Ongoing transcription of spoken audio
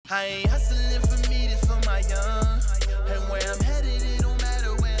I ain't hustling for me, this for my young. And where I'm headed, it don't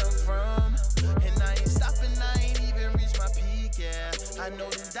matter where I'm from. And I ain't stopping, I ain't even reached my peak, yeah. I know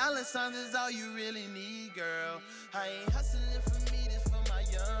them dollar signs is all you really need, girl. I ain't hustling for me, this for my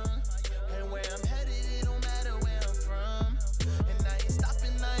young. And where I'm headed, it don't matter where I'm from. And I ain't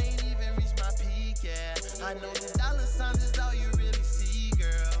stopping, I ain't even reached my peak, yeah. I know them dollar signs is all you really see, girl.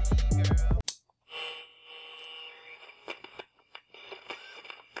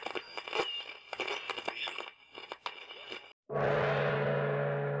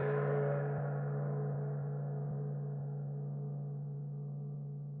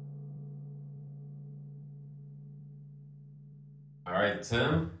 All right,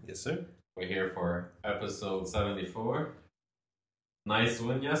 Tim. Yes, sir. We're here for episode 74. Nice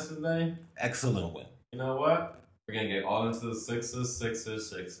win yesterday. Excellent win. You know what? We're going to get all into the Sixers. We're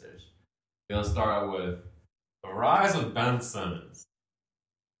going to start with the rise of Ben Simmons.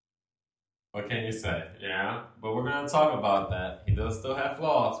 What can you say? Yeah, but we're going to talk about that. He does still have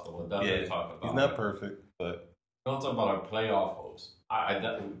flaws, but we'll definitely talk about it. He's not perfect, but... We're going to talk about our playoff hopes. I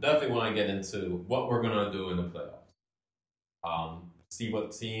definitely want to get into what we're going to do in the playoffs. See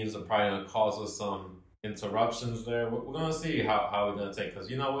what teams are probably going to cause us some interruptions there. We're going to see how we're going to take, because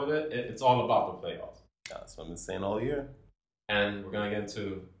you know what, it's all about the playoffs. That's what I've been saying all year. And we're going to get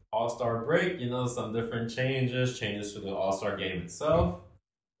into All-Star break, some different changes to the All-Star game itself,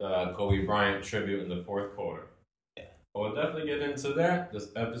 the Kobe Bryant tribute in the fourth quarter. Yeah. But we'll definitely get into that. This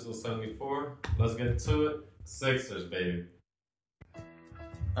episode 74. Let's get into it. Sixers, baby.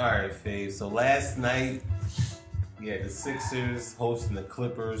 All right, Faye. So last night, we had the Sixers hosting the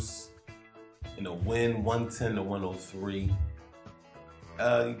Clippers in a win, 110-103.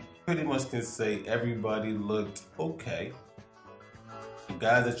 You pretty much can say everybody looked okay. The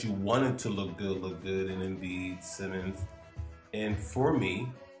guys that you wanted to look good, and Embiid, Simmons, and for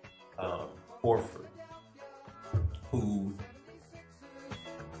me, Horford, who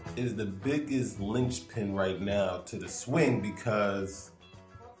is the biggest linchpin right now to the swing, because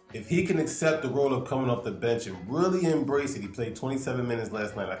if he can accept the role of coming off the bench and really embrace it, he played 27 minutes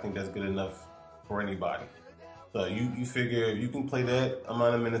last night. I think that's good enough for anybody. So you figure if you can play that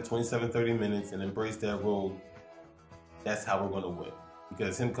amount of minutes, 27, 30 minutes, and embrace that role, that's how we're going to win.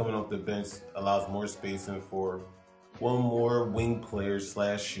 Because him coming off the bench allows more spacing for one more wing player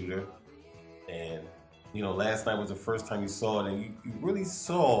 / shooter. And, last night was the first time you saw it, and you really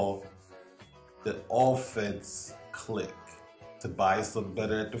saw the offense click. Tobias looked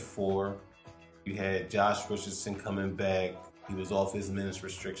better at the 4. You had Josh Richardson coming back. He was off his minutes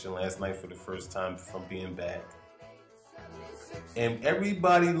restriction last night for the first time from being back. And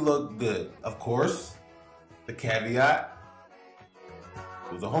everybody looked good. Of course, the caveat,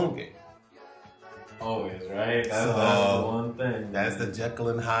 it was a home game. Always, right? That's the one thing. That's the Jekyll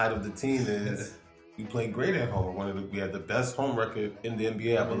and Hyde of the team is... We play great at home. We have the best home record in the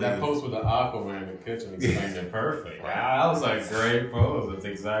NBA, I believe. That post with the Aquaman in the kitchen explained it perfect. That was like great post. That's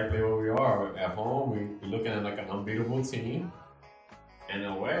exactly what we are. At home, we're looking at like an unbeatable team. In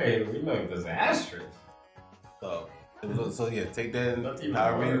a way, we look disastrous. So take that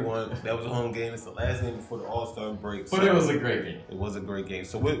however you want. That was a home game. It's the last game before the All-Star break. But it was a great game. It was a great game.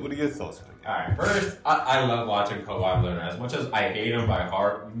 So what are your thoughts on the game? All right, first, I love watching Kawhi Leonard. As much as I hate him by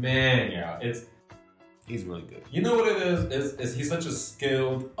heart, man, he's really good. You know what it is he's such a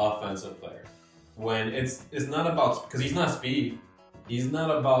skilled offensive player. When it's not about, because he's not speed. He's not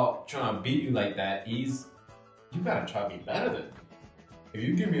about trying to beat you like that. You gotta try to be better than him. If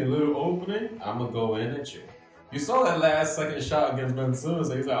you give me a little opening, I'm gonna go in at you. You saw that last second shot against Ben Simmons.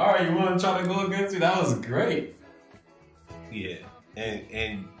 So he's like, all right, you want to try to go against me? That was great. Yeah,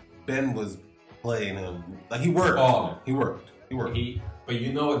 and Ben was playing him like he worked. He worked. But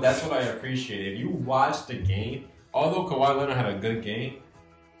you know what? That's what I appreciate. If you watch the game, although Kawhi Leonard had a good game,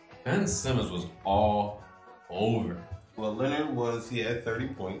 Ben Simmons was all over. Well, Leonard he had 30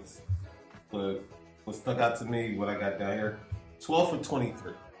 points. But what stuck out to me, what I got down here, 12 for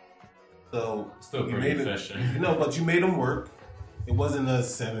 23. So still pretty efficient. But you made him work. It wasn't a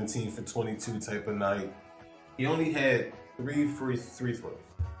 17 for 22 type of night. He only had 3 free throws.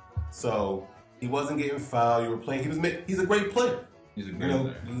 So he wasn't getting fouled. You were playing. He's a great player. He's a great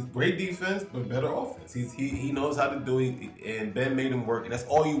player. He's great defense, but better offense. He knows how to do it, and Ben made him work. And that's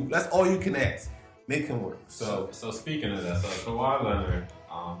all you can ask. Make him work. So speaking of that, Kawhi Leonard,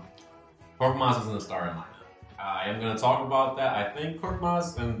 Korkmaz is in the starting lineup. I am going to talk about that. I think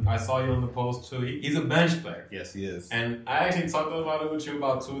Korkmaz, and I saw you on the post too, he's a bench player. Yes, he is. And I actually talked about it with you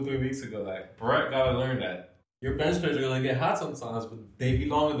about 2 or 3 weeks ago. Like, Brett got to learn that your bench players are going to get hot sometimes, but they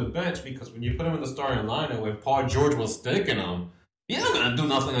belong on the bench because when you put them in the starting lineup, when Paul George was sticking them, He's not gonna do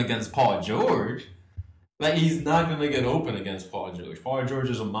nothing against Paul George. Like, he's not gonna get open against Paul George. Paul George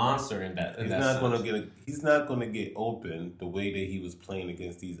is a monster in that. He's not gonna get open the way that he was playing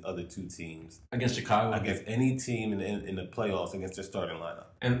against these other two teams. Against Chicago, against any team in the playoffs against their starting lineup.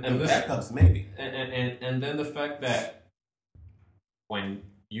 And backups maybe. And then the fact that when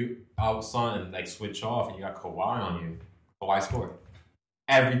you all of a sudden like switch off and you got Kawhi on you, Kawhi scored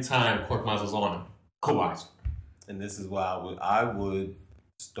every time Korkmaz was on him. Kawhi scored. And this is why I would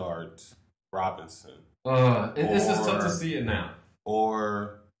start Robinson. It's just tough to see it now.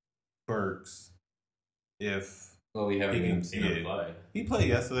 Or Burks, if we haven't even seen him play. He played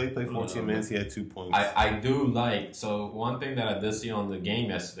yesterday. He played 14 minutes. He had 2 points. I do like, so one thing that I did see on the game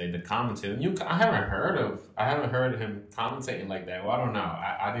yesterday, the commentator. I haven't heard him commentating like that. Well, I don't know.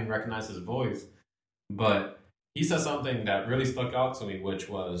 I didn't recognize his voice, but he said something that really stuck out to me, which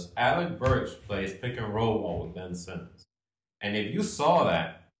was Alec Burks plays pick and roll well with Ben Simmons, and if you saw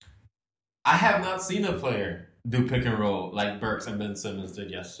that. I have not seen a player do pick and roll like Burks and Ben Simmons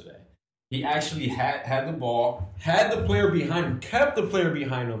did yesterday. He actually had the ball, had the player behind him, kept the player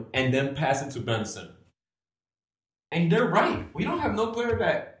behind him, and then passed it to Ben Simmons. And they're right. We don't have no player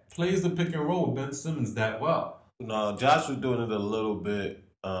that plays the pick and roll with Ben Simmons that well. No, Josh was doing it a little bit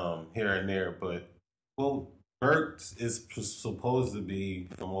here and there, but Burks is supposed to be,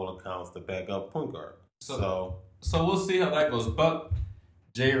 from all accounts, the backup point guard. So we'll see how that goes. But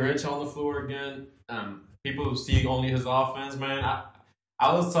Jay Rich on the floor again. People see only his offense, man.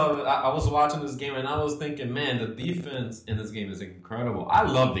 I was watching this game and I was thinking, man, the defense in this game is incredible. I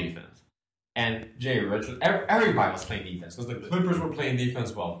love defense, and Jay Rich, everybody was playing defense because the Clippers were playing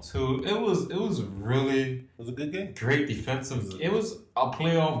defense well too. It was a good game. Great defensive. It was a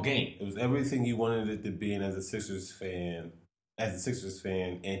playoff game. It was everything you wanted it to be, and as a Sixers fan,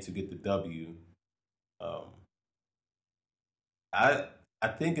 and to get the W, I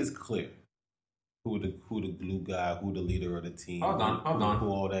think it's clear who the glue guy, who the leader of the team, hold on, who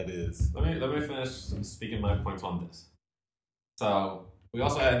all that is. Let me finish speaking my points on this. So we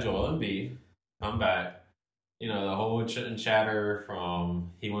also had Joel Embiid come back. You know, the whole chit and chatter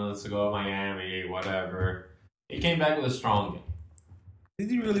from he wanted to go to Miami, whatever. He came back with a strong game. Did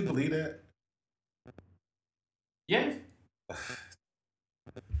you really believe that? Yeah.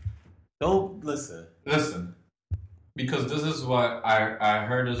 Don't listen. Listen. Because this is what I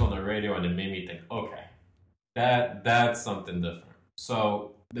heard this on the radio and it made me think, okay, that's something different.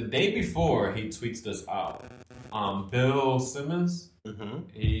 So the day before he tweets this out, Bill Simmons,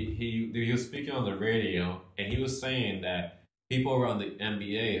 he was speaking on the radio and he was saying that people around the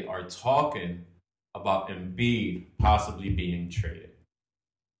NBA are talking about Embiid possibly being traded.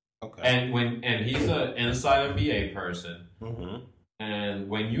 Okay. And he's an inside NBA person. Mm-hmm. And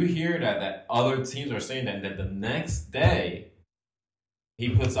when you hear that other teams are saying that the next day he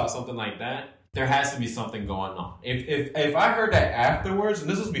puts out something like that, there has to be something going on. If I heard that afterwards, and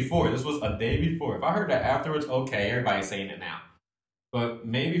this was a day before, if I heard that afterwards, okay, everybody's saying it now. But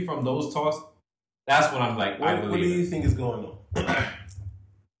maybe from those talks, that's when I'm like, what do you think is going on?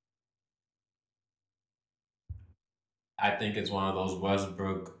 I think it's one of those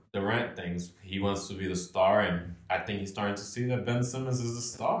Westbrook Durant things. He wants to be the star, and I think he's starting to see that Ben Simmons is the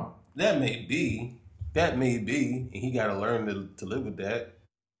star. That may be, and he got to learn to live with that.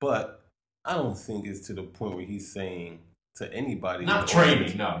 But I don't think it's to the point where he's saying to anybody. Not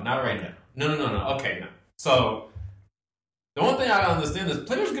trading, no, not right now. No. Okay, no. So the one thing I understand is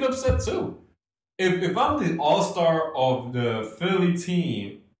players get upset too. If I'm the all-star of the Philly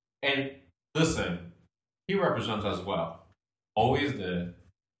team, and listen, he represents us well. Always did.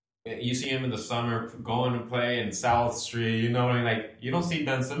 You see him in the summer going to play in South Street, you know, and like you don't see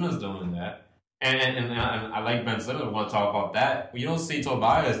Ben Simmons doing that. And I like Ben Simmons. I want to talk about that. You don't see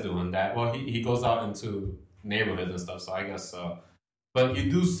Tobias doing that. Well, he goes out into neighborhoods and stuff, so I guess so. But you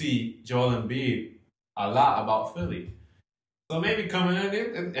do see Joel Embiid a lot about Philly. So maybe coming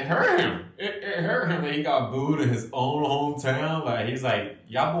in, it hurt him. It hurt him that he got booed in his own hometown. Like he's like,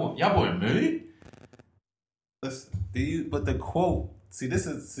 y'all boy me. Listen, but the quote.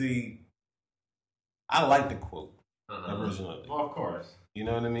 I like the quote originally. Well, of course. You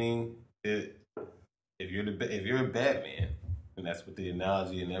know what I mean? If you're a Batman, and that's what the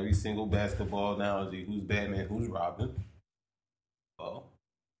analogy in every single basketball analogy, who's Batman, who's Robin? Well,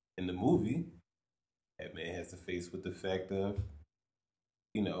 in the movie, Batman has to face with the fact of,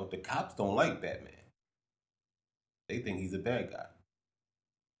 you know, the cops don't like Batman. They think he's a bad guy.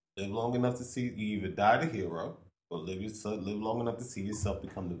 Live long enough to see you either die the hero or live long enough to see yourself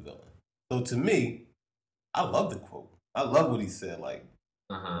become the villain. So to me, I love the quote. I love what he said. Like,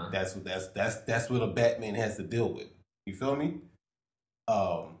 that's what a Batman has to deal with. You feel me?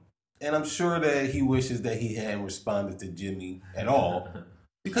 And I'm sure that he wishes that he hadn't responded to Jimmy at all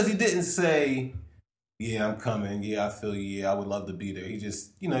because he didn't say, "Yeah, I'm coming. Yeah, I feel you. Yeah, I would love to be there." He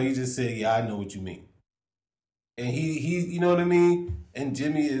just said, "Yeah, I know what you mean." And he, you know what I mean? And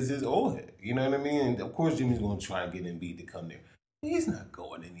Jimmy is his old head. You know what I mean? And of course, Jimmy's going to try and get Embiid to come there. He's not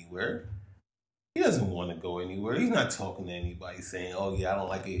going anywhere. He doesn't want to go anywhere. He's not talking to anybody saying, "Oh, yeah, I don't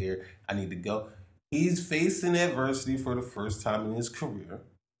like it here. I need to go." He's facing adversity for the first time in his career.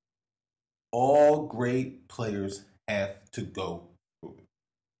 All great players have to go through it.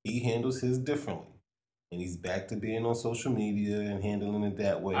 He handles his differently. And he's back to being on social media and handling it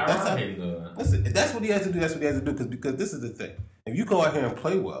that way. That's what he has to do. That's what he has to do. Because this is the thing. If you go out here and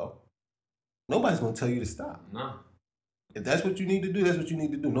play well, nobody's going to tell you to stop. No. If that's what you need to do, that's what you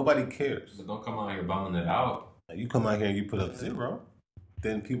need to do. Nobody cares. But don't come out here bumming it out. Now, you come out here and you put up 0,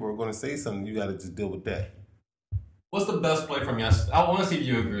 then people are going to say something. You got to just deal with that. What's the best play from yesterday? I want to see if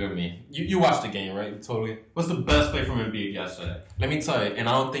you agree with me. You watched the game, right? Totally. What's the best play from Embiid yesterday? Let me tell you, and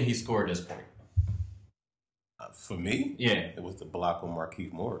I don't think he scored this point. For me? Yeah. It was the block on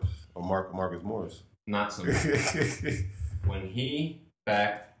Markieff Morris. Or Marcus Morris. Not so much. When he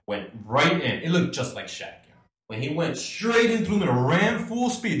went right in, it looked just like Shaq. When he went straight in through the middle, ran full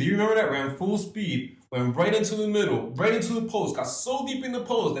speed. Do you remember that? Ran full speed, went right into the middle, right into the post, got so deep in the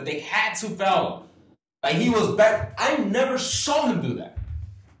post that they had to foul him. Like, he was back. I never saw him do that.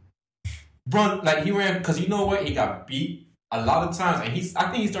 Run, like, he ran, because you know what? He got beat a lot of times. And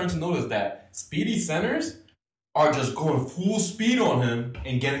I think he's starting to notice that speedy centers are just going full speed on him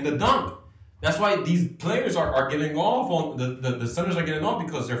and getting the dunk. That's why these players are getting off on, the centers are getting off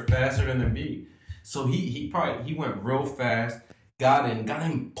because they're faster than Embiid. So he went real fast, got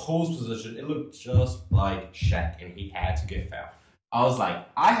in post position. It looked just like Shaq, and he had to get fouled. I was like,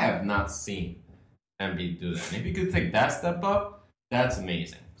 I have not seen Embiid do that. And if he could take that step up, that's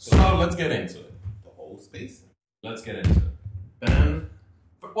amazing. So let's get into it. The whole space. Let's get into it. Ben,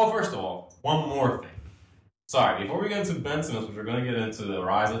 well, first of all, one more thing. Sorry, before we get into Ben Simmons, which we're going to get into the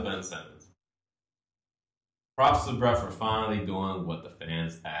rise of Ben Simmons, props to Brett for finally doing what the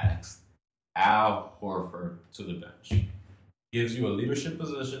fans asked. Al Horford to the bench. Gives you a leadership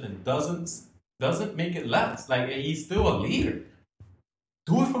position and doesn't make it less. Like, he's still a leader.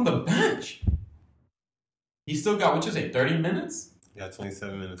 Do it from the bench. He still got, 30 minutes? Yeah,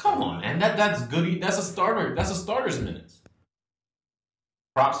 27 minutes. Come on, man. That's good. That's a starter. That's a starter's minutes.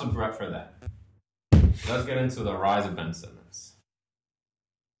 Props to Brett for that. Let's get into the rise of Ben Simmons.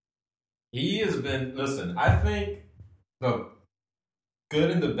 He has been, listen, I think the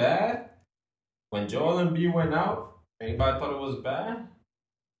good and the bad, when Joel Embiid went out, anybody thought it was bad?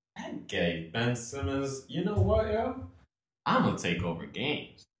 That gave Ben Simmons, you know what, yo? I'm going to take over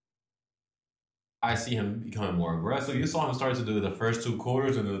games. I see him becoming more aggressive. You saw him start to do the first 2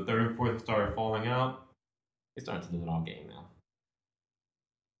 quarters, and the third and fourth started falling out. He's starting to do it all game now.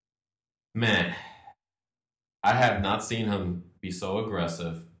 Man, I have not seen him be so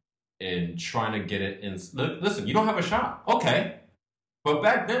aggressive in trying to get it in. Listen, you don't have a shot. Okay. But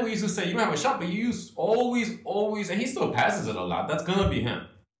back then we used to say you don't have a shot, but you used always, and he still passes it a lot. That's going to be him.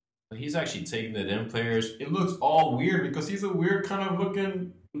 But he's actually taking it in players. It looks all weird because he's a weird kind of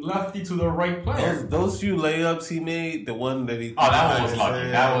looking lefty to the right player. Those few layups he made, the one that he... Oh, that one was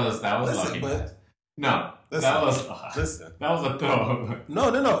lucky. That was lucky. But, no, listen, that was a throw.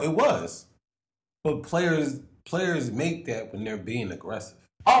 No, it was. But players make that when they're being aggressive.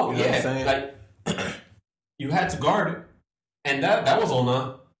 Oh, you know yeah. What I'm saying? Like, you had to guard it. And that was on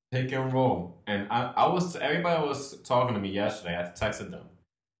a pick and roll. And everybody was talking to me yesterday. I texted them.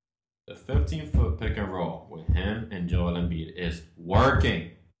 The 15-foot pick and roll with him and Joel Embiid is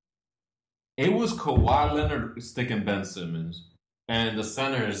working. It was Kawhi Leonard sticking Ben Simmons. And the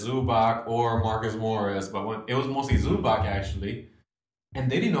center is Zubac or Marcus Morris. But it was mostly Zubac, actually.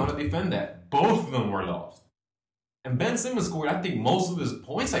 And they didn't know how to defend that. Both of them were lost. And Ben Simmons scored, I think, most of his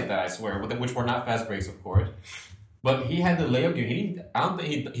points like that, I swear, which were not fast breaks, of course. But he had the layup game. I don't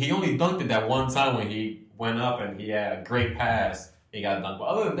think he only dunked it that one time when he went up and he had a great pass. He got dunked. But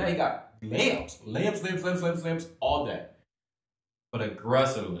other than that, he got layups all day. But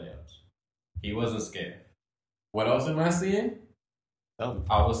aggressive layups. He wasn't scared. What else am I seeing?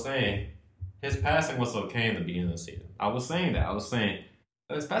 I was saying his passing was okay in the beginning of the season. I was saying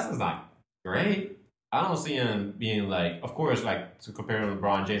his passing's not great. I don't see him being like, of course, like to compare him to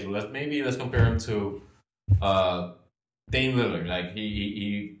LeBron James. But let's compare him to Dame Lillard. Like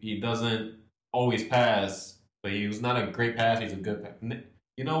he doesn't always pass, but he was not a great passer. He's a good passer.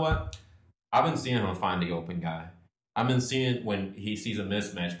 You know what? I've been seeing him find the open guy. I've been seeing when he sees a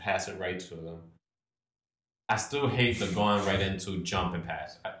mismatch, pass it right to them. I still hate the going right into jumping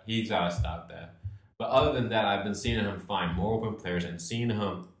pass. He's got to stop that. But other than that, I've been seeing him find more open players and seeing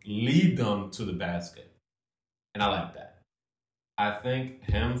him lead them to the basket. And I like that. I think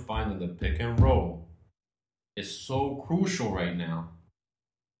him finding the pick and roll is so crucial right now.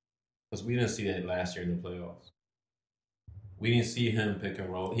 Because we didn't see that last year in the playoffs. We didn't see him pick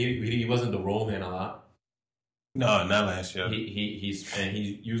and roll. He wasn't the roll man a lot. No, not last year. He's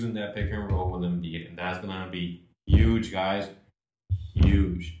using that pick and roll with Embiid, and that's gonna be huge, guys.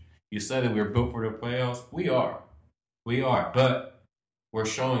 Huge. You said that we're built for the playoffs. We are, but we're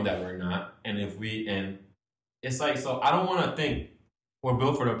showing that we're not. And it's like, so I don't want to think we're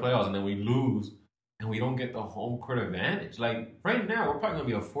built for the playoffs and then we lose and we don't get the home court advantage. Like right now, we're probably gonna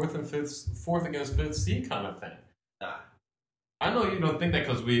be a fourth against fifth seed kind of thing. Nah. I know you don't think that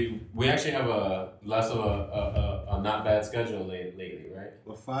because we actually have a less of a not bad schedule lately, right?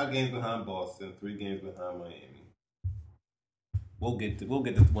 We're 5 games behind Boston, 3 games behind Miami. We'll get to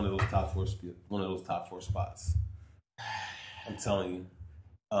one of those top four spots. I'm telling you.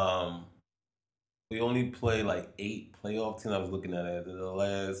 We only play like 8 playoff teams. I was looking at it. The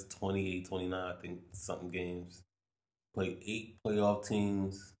last 28, 29, I think, something games. Play 8 playoff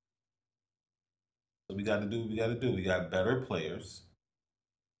teams. So we got to do what we got to do. We got better players.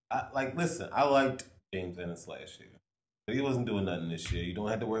 I liked James Ennis last year. But he wasn't doing nothing this year. You don't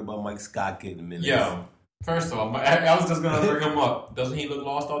have to worry about Mike Scott getting minutes. Yo, first of all, I was just going to bring him up. Doesn't he look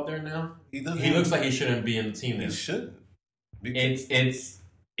lost out there now? He looks like he shouldn't be in the team now. He shouldn't.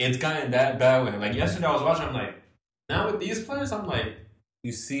 It's gotten that bad with him. Like yesterday I was watching, I'm like, now with these players, I'm like...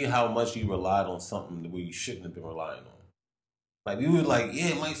 You see how much you relied on something where you shouldn't have been relying on. Like, we were like,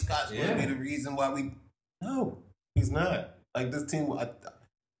 yeah, Mike Scott's going to be the reason why we... No, he's not. Like, this team...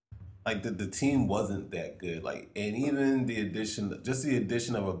 the team wasn't that good. Like, and even the addition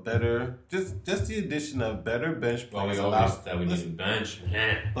of a better... Just the addition of better bench players... Well, we always said we need a bench.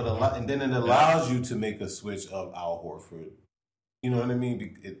 But and then it allows you to make a switch of Al Horford. You know what I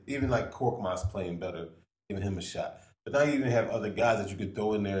mean? Even like Korkmaz playing better, giving him a shot. But now you even have other guys that you could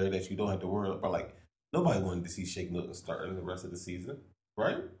throw in there that you don't have to worry about. Like, nobody wanted to see Shake Milton starting the rest of the season,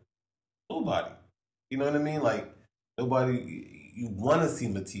 right? Nobody. You know what I mean? Like, nobody. You want to see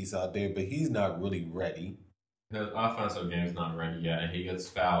Matisse out there, but he's not really ready. The offensive game's not ready yet, and he gets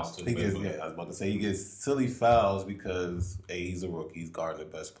fouls too. I was about to say he gets silly fouls because he's a rookie. He's guarding the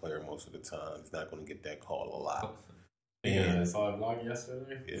best player most of the time. He's not going to get that call a lot. Yeah, I saw a block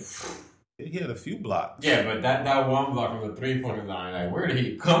yesterday. Yeah. He had a few blocks. Yeah, but that one block from the 3-point line, like, where did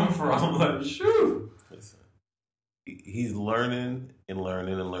he come from? Like, shoot. Listen, he's learning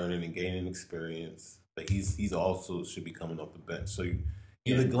and gaining experience. But he's also should be coming off the bench. So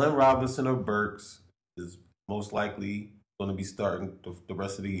either Glenn Robinson or Burks is most likely going to be starting the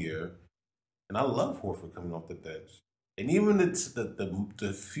rest of the year. And I love Horford coming off the bench. And even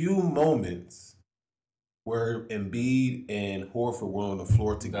the few moments where Embiid and Horford were on the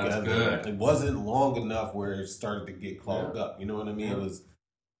floor together, it wasn't long enough where it started to get clogged up. You know what I mean? It was.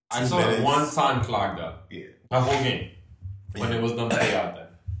 I saw it one time clogged up. Yeah, the whole game when it was done play out there.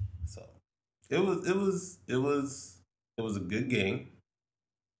 So it was a good game.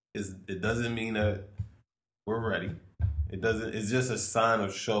 It doesn't mean that we're ready. It doesn't. It's just a sign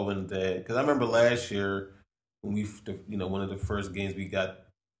of showing that. Because I remember last year when one of the first games we got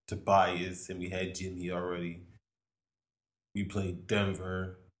Tobias and we had Jimmy already. We played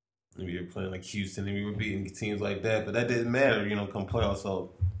Denver and we were playing like Houston and we were beating teams like that, but that didn't matter, come playoffs.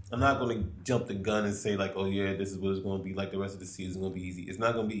 So I'm not going to jump the gun and say like, oh yeah, this is what it's going to be like. The rest of the season is going to be easy. It's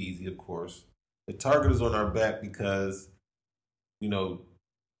not going to be easy, of course. The target is on our back because,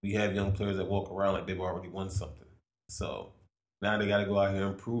 we have young players that walk around like they've already won something. So now they got to go out here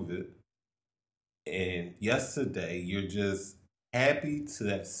and prove it. And yesterday, you're just happy to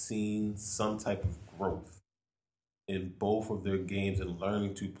have seen some type of growth in both of their games and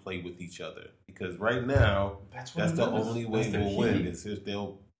learning to play with each other. Because right now, that's the only way we'll win is if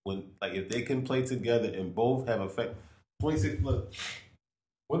they'll win. Like if they can play together and both have effect. 26. Look,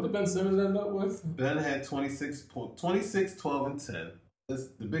 what did Ben Simmons end up with? Ben had 26, 12, and 10. That's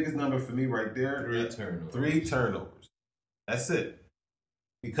the biggest number for me right there. 3 turnovers. That's it.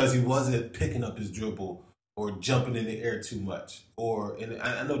 Because he wasn't picking up his dribble or jumping in the air too much. And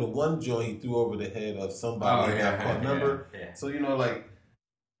I know the one joint he threw over the head of somebody. Remember? Yeah. So,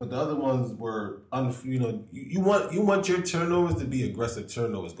 but the other ones were, you want your turnovers to be aggressive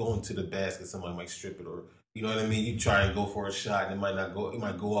turnovers, going to the basket, somebody might strip it, or, you know what I mean? You try and go for a shot and it might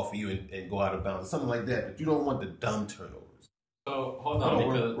go off of you and go out of bounds, something like that. But you don't want the dumb turnovers. So, hold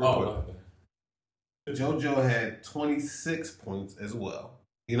on. JoJo had 26 points as well.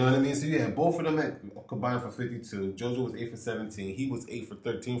 You know what I mean? So yeah, both of them had combined for 52. JoJo was 8 for 17. He was 8 for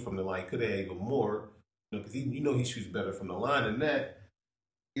 13 from the line. Could have had even more, because he shoots better from the line than that.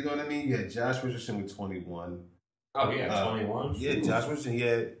 You know what I mean? Yeah, Josh Richardson with 21. Oh, he had 21? Yeah, Josh Richardson, he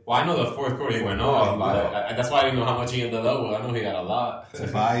had... Well, I know the fourth quarter he went off, but that's why I didn't know how much he ended up with. I know he had a lot.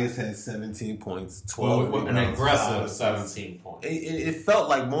 Tobias had 17 points, 12 an aggressive 17 points. It felt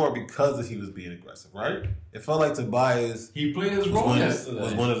like more because he was being aggressive, right? It felt like Tobias... He played his role yesterday.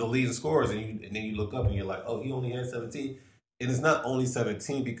 Was one of the leading scorers, and then you look up and you're like, oh, he only had 17. And it's not only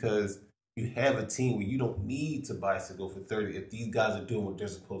 17 because... You have a team where you don't need Tobias to go for 30 if these guys are doing what they're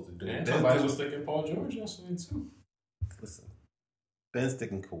supposed to do. And Tobias was sticking Paul George yesterday, too. Listen, Ben's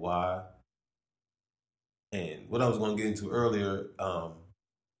sticking Kawhi. And what I was going to get into earlier,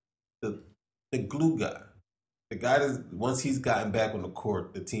 the glue guy. The guy that, once he's gotten back on the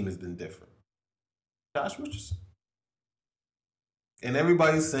court, the team has been different. Josh Richardson. And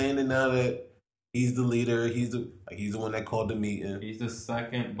everybody's saying it now that he's the leader. He's the one that called the meeting. He's the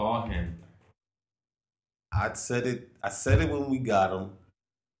second ball handler. I said it when we got him.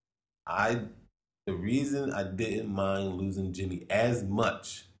 The reason I didn't mind losing Jimmy as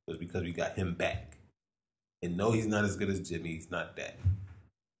much was because we got him back. And no, he's not as good as Jimmy. He's not that.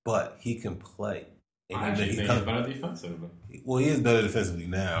 But he can play. And I actually think he's better defensively. Well, he is better defensively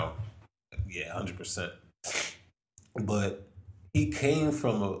now. Yeah, 100%. But he came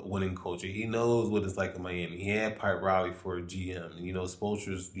from a winning culture. He knows what it's like in Miami. He had Pat Riley for a GM. And,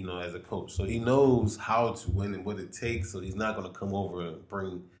 Spoelstra's, as a coach. So he knows how to win and what it takes. So he's not going to come over and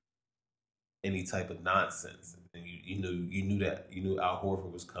bring any type of nonsense. And you knew that. You knew Al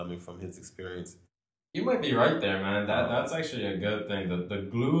Horford was coming from his experience. You might be right there, man. That's actually a good thing. The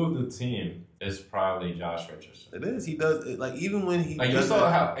glue of the team is probably Josh Richardson. It is. He does it. Like, even when he you saw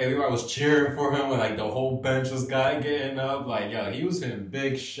how everybody was cheering for him when the whole bench was getting up. He was hitting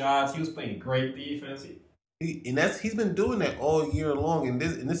big shots. He was playing great defense. He's been doing that all year long. And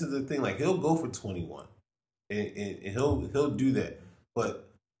this is the thing. He'll go for 21, and he'll do that. But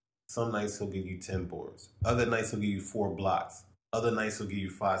some nights he'll give you 10 boards. Other nights he'll give you 4 blocks. Other nights he'll give you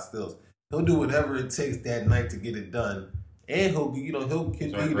 5 steals. He'll do whatever it takes that night to get it done, and he'll give you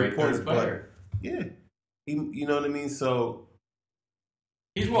the points. But yeah, you know what I mean. So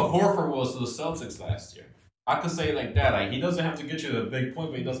he's what Horford was to the Celtics last year. I could say it like that. He doesn't have to get you the big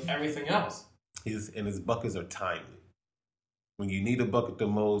point, but he does everything else. His buckets are timely. When you need a bucket the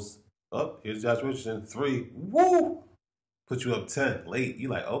most, here's Josh Richardson, 3, woo, put you up 10 late. You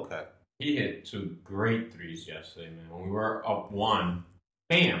like, okay. He hit 2 great threes yesterday, man. When we were up 1,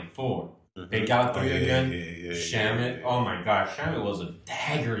 bam, 4. They got 3 again. Yeah, Shamet, oh my gosh, Shamet was a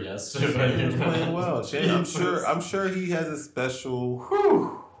dagger yesterday. He was playing well. I'm sure he has a special.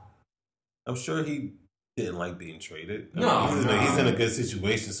 Whew, I'm sure he didn't like being traded. He's in a good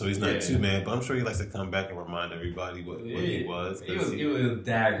situation, so he's not too mad. But I'm sure he likes to come back and remind everybody what he was. He was a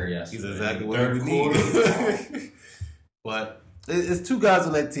dagger yesterday. He's exactly what we need. But it's 2 guys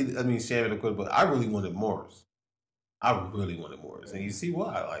on that team. I mean, Shamet and Quitter, but I really wanted Morris. And you see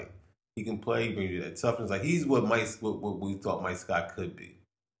why? He can play, he brings you that toughness. He's what we thought Mike Scott could be.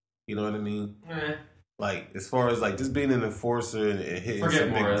 You know what I mean? As far as just being an enforcer and hitting Forget some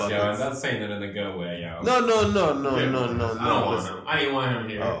big Morris, buckets. yo. I'm not saying that in a good way, yo. No. I don't want him. I ain't want him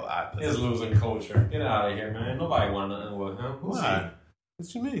here. He's losing culture. Get out of here, man. Nobody want nothing with him. Why?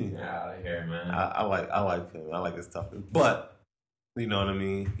 What you mean? Get out of here, man. I like him. I like his toughness. But you know what I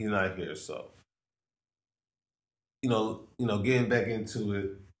mean? He's not here, so getting back into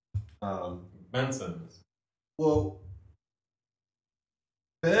it. Ben Simmons. Well,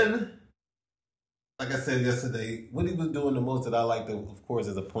 Ben, like I said yesterday, what he was doing the most that I liked, of course,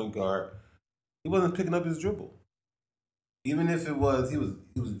 as a point guard, he wasn't picking up his dribble. Even if it was, he was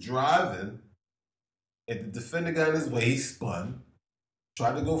driving, and the defender got in his way, he spun,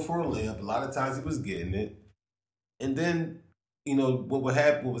 tried to go for a layup. A lot of times he was getting it. And then, what was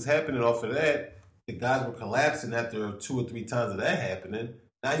happening off of that, the guys were collapsing after 2 or 3 times of that happening.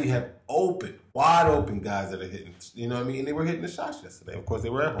 Now you have wide open guys that are hitting, you know what I mean? And they were hitting the shots yesterday. Of course, they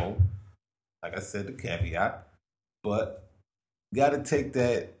were at home. Like I said, the caveat. But you got to take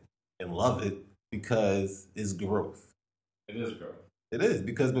that and love it because it's growth. It is growth. It is.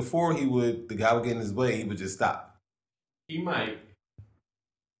 Because before the guy would get in his way, he would just stop. He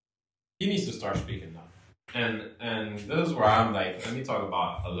needs to start speaking now. And this is where I'm let me talk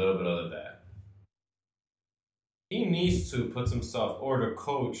about a little bit of that. He needs to put himself, or the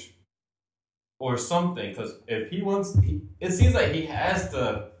coach, or something, because if he wants, it seems like he has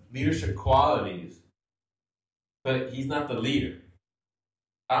the leadership qualities, but he's not the leader.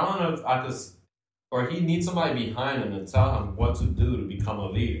 I don't know if I could or he needs somebody behind him to tell him what to do to become a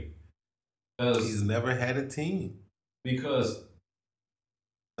leader. He's never had a team. Because,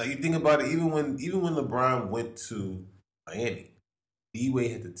 like, you think about it, even when LeBron went to Miami,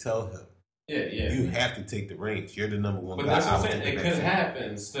 D-Wade had to tell him, you have to take the reins. You're the number one guy. But that's what I'm saying. It could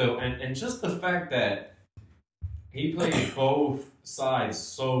happen still. And just the fact that he played both sides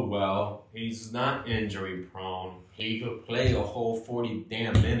so well, he's not injury prone. He could play a whole 40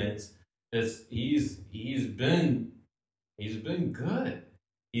 damn minutes. He's been good.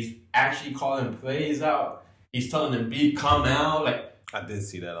 He's actually calling plays out. He's telling them, come out. Like, I did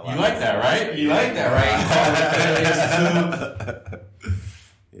see that a lot. You like that, right? You like that, right?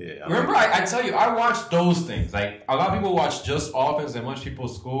 Yeah. Remember, I tell you, I watch those things. Like, a lot of people watch just offense and watch people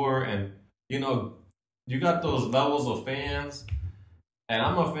score. And, you know, you got those levels of fans. And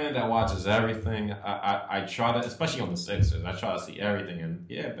I'm a fan that watches everything. I try to, especially on the Sixers, I try to see everything. And,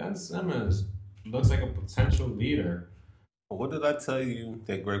 yeah, Ben Simmons looks like a potential leader. What did I tell you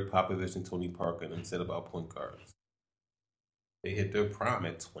that Greg Popovich and Tony Parker said about point guards? They hit their prime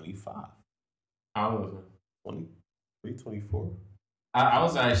at 25. How was it? 23, 24? I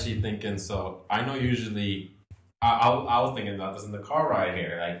was actually thinking, so I know usually, I was thinking about this in the car ride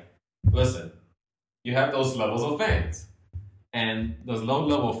here. Like, listen, you have those levels of fans. And those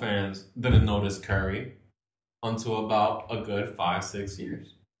low-level fans didn't notice Curry until about a good 5-6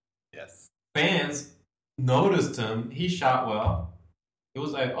 years. Yes. Fans noticed him. He shot well. It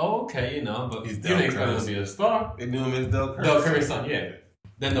was like, oh, okay, you know, but you didn't expect him to be a star. They knew him as Del Curry. Del Curry's son, yeah.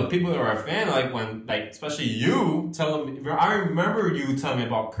 Then the people that are a fan, like when, like, especially you, telling me, I remember you telling me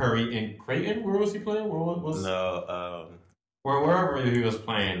about Curry in Creighton. Where was he playing? Wherever he was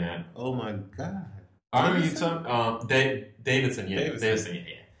playing at. Oh my God. I remember you telling Davidson, yeah. Davidson,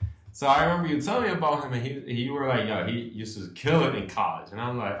 yeah. So I remember you telling me about him, and you were like, yo, he used to kill it in college. And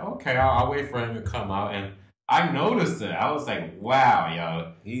I'm like, okay, I'll wait for him to come out. And I noticed it. I was like, wow,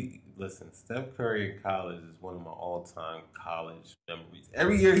 yo. Listen, Steph Curry in college is one of my all-time college memories.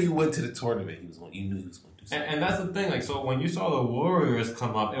 Every year he went to the tournament, you knew he was going to do something. And that's the thing. Like, so when you saw the Warriors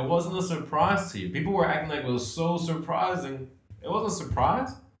come up, it wasn't a surprise to you. People were acting like it was so surprising. It wasn't a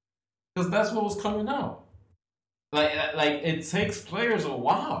surprise because that's what was coming out. Like it takes players a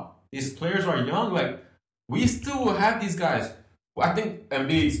while. These players are young. Like, we still have these guys. I think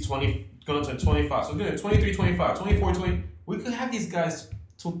Embiid's going to 25. So, 23, 25, 24, 20. We could have these guys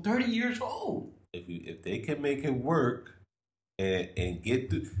till 30 years old. If they can make it work and get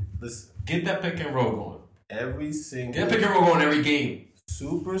that pick and roll going. Get pick and roll going every game.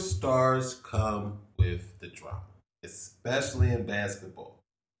 Superstars come with the drama, especially in basketball,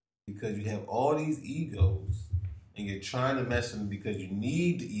 because you have all these egos and you're trying to mesh them because you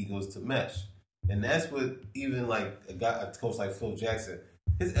need the egos to mesh. And that's what even like a coach like Phil Jackson,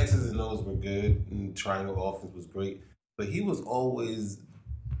 his X's and O's were good and triangle offense was great, but he was always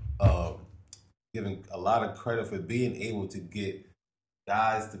given a lot of credit for being able to get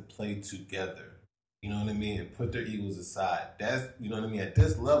guys to play together. You know what I mean? And put their egos aside. That's, you know what I mean? At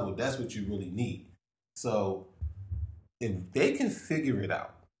this level, that's what you really need. So if they can figure it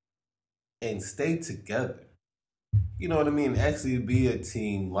out and stay together, you know what I mean? Actually be a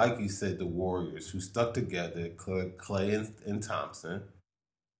team, like you said, the Warriors, who stuck together, Clay and Thompson,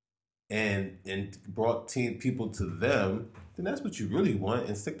 and brought people to them, then that's what you really want,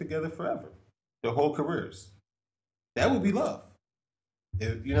 and stick together forever, their whole careers. That would be love.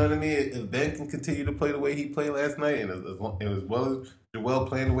 If, you know what I mean? If Ben can continue to play the way he played last night, and as well as Joel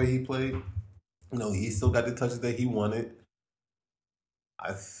playing the way he played, you know, he still got the touches that he wanted.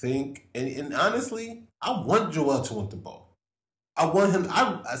 I think, and honestly, I want Joel to want the ball. I want him.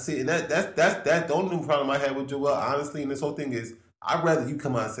 I see, and that's the only problem I had with Joel, honestly, and this whole thing is, I'd rather you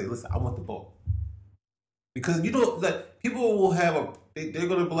come out and say, "Listen, I want the ball," because you know that people will have they're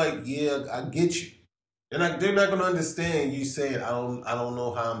gonna be like, "Yeah, I get you." They're not gonna understand you saying, "I don't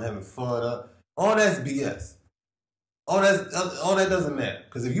know how I'm having fun." All that's BS. All that doesn't matter,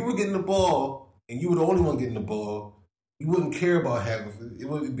 because if you were getting the ball and you were the only one getting the ball, you wouldn't care about having it.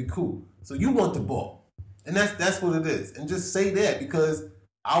 Would be cool. So you want the ball, and that's what it is. And just say that, because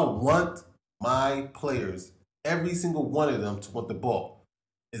I want my players, every single one of them, to want the ball.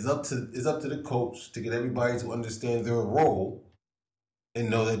 It's up to the coach to get everybody to understand their role and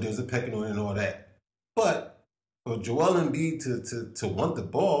know that there's a pecking order and all that. But for Joel Embiid to want the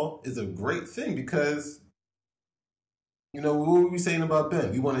ball is a great thing, because, you know, what were we saying about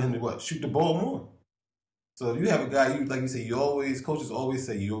Ben? We wanted him to shoot the ball more. So if you have a guy, like you say, coaches always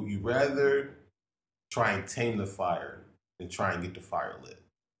say you rather try and tame the fire than try and get the fire lit.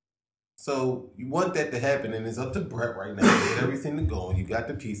 So you want that to happen, and it's up to Brett right now to get everything to go. You got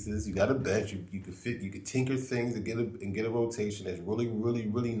the pieces, you got a bench, you could fit, you could tinker things and get a rotation that's really, really,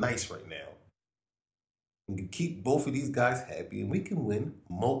 really nice right now. We can keep both of these guys happy, and we can win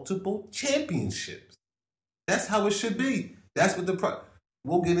multiple championships. That's how it should be. That's what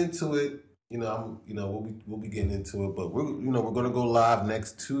we'll get into it. We'll be getting into it, but we're going to go live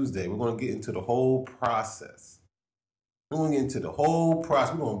next Tuesday. We're going to get into the whole process. We're going to get into the whole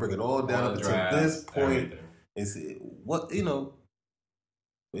process. We're going to break it all down up to this point and see what, and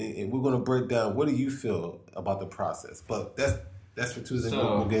we're going to break down what do you feel about the process. But that's for Tuesday.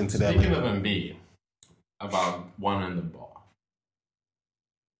 So, we'll get into that. Speaking of Embiid, about wanting the ball,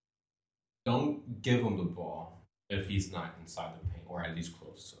 don't give him the ball if he's not inside the paint or at least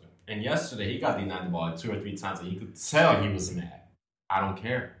close to it. And yesterday, he got denied the ball like 2 or 3 times, and you could tell he was mad. I don't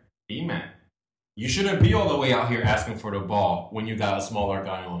care. Be mad. You shouldn't be all the way out here asking for the ball when you got a smaller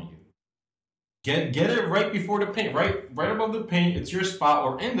guy on you. Get it right before the paint, right above the paint. It's your spot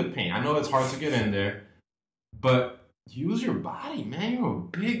or in the paint. I know it's hard to get in there, but use your body, man. You're a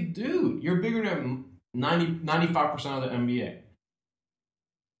big dude. You're bigger than 95% of the NBA.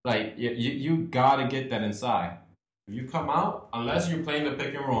 Like, you got to get that inside. If you come out, unless you're playing the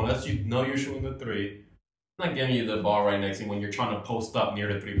pick and roll, unless you know you're shooting the 3, I'm not giving you the ball right next to you when you're trying to post up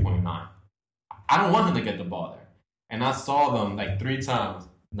near the 3-point line. I don't want him to get the ball there. And I saw them like 3 times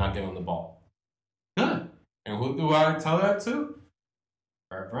not giving the ball. Good. And who do I tell that to?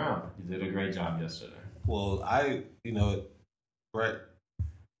 Brett Brown. He did a great job yesterday. Well, Brett,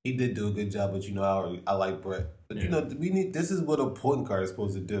 he did do a good job, but I like Brett. But this is what a point guard is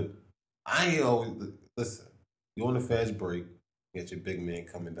supposed to do. I ain't always listen. You on a fast break, you got your big man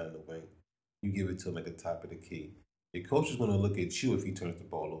coming down the wing. You give it to him at the top of the key. Your coach is going to look at you if he turns the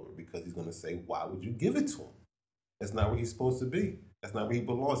ball over because he's going to say, "Why would you give it to him? That's not where he's supposed to be. That's not where he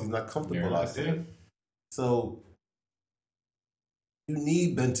belongs. He's not comfortable out there." So you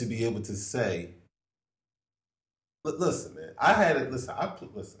need Ben to be able to say, "Listen, man. I played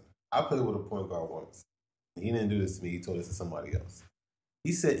with a point guard once. He didn't do this to me. He told this to somebody else.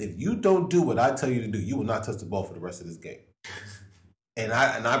 He said, if you don't do what I tell you to do, you will not touch the ball for the rest of this game." And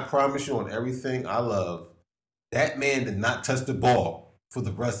I promise you on everything I love, that man did not touch the ball for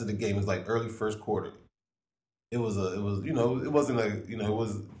the rest of the game. It was like early first quarter. It was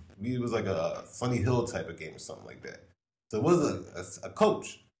like a Sunny Hill type of game or something like that. So it was a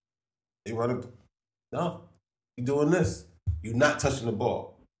coach. They run it. No, you doing this. You're not touching the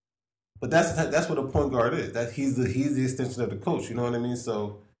ball. But that's what a point guard is. That he's the extension of the coach. You know what I mean?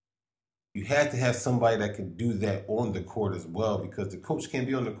 So you have to have somebody that can do that on the court as well, because the coach can't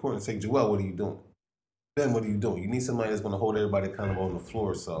be on the court and say, "Joel, what are you doing? Ben, what are you doing?" You need somebody that's going to hold everybody kind of on the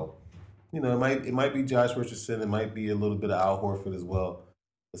floor. So, it might be Josh Richardson. It might be a little bit of Al Horford as well.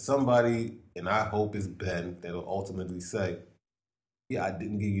 But somebody, and I hope it's Ben, that will ultimately say, "Yeah, I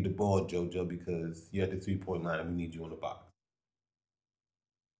didn't give you the ball, JoJo, because you're at the 3-point line and we need you on the box."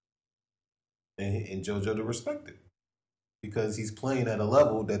 And JoJo to respect it, because he's playing at a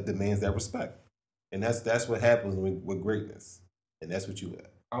level that demands that respect, and that's what happens with greatness, and that's what you have.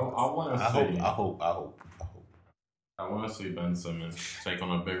 I want to see Ben Simmons take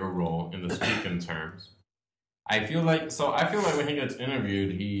on a bigger role in the speaking terms. I feel like when he gets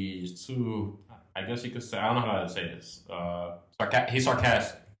interviewed, he's too, I guess you could say, I don't know how to say this. He's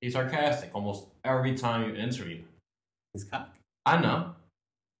sarcastic. He's sarcastic almost every time you interview him. He's cocky. I know.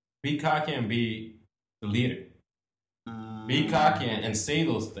 Be cocky and be the leader. Be cocky and say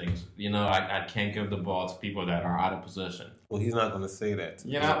those things. I can't give the ball to people that are out of position. Well, he's not going to say that.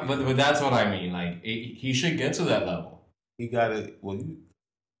 But that's what I mean. Like, he should get to that level. He got it. Well,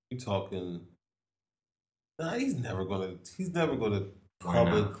 you talking. Nah, he's never going to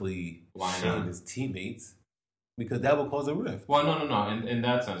publicly shame his teammates, because that will cause a rift. Well, no. In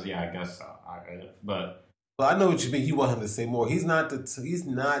that sense, yeah, I guess so. But I know what you mean. You want him to say more. He's not the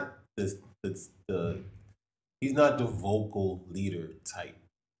vocal leader type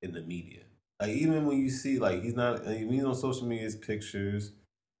in the media. Like, even when you see, like, he's not, when he's on social media, his pictures,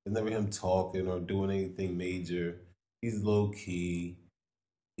 it's never him talking or doing anything major. He's low key.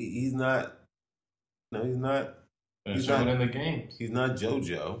 He's not. No, he's not. He's not in the game. He's not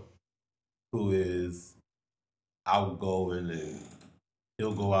JoJo, who is outgoing, and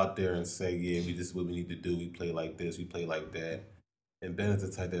he'll go out there and say, "Yeah, this is what we need to do. We play like this. We play like that." And Ben is the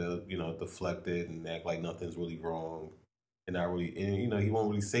type that deflect it and act like nothing's really wrong, and not really, and he won't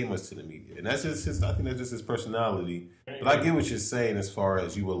really say much to the media. And that's just I think that's just his personality. But I get what you're saying as far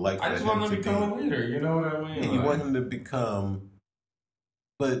as you would like. I just want him to become a leader. You know what I mean? Yeah, you want him to become,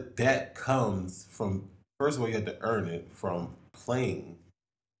 but that comes from, first of all, you have to earn it from playing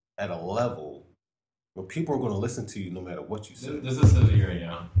at a level where people are going to listen to you no matter what you say. This is his year,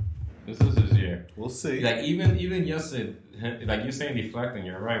 yeah. This is his year. We'll see. Like even yesterday, like you saying deflecting,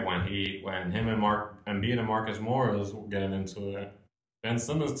 you're right. When him and Embiid and Marcus Morris were getting into it, Ben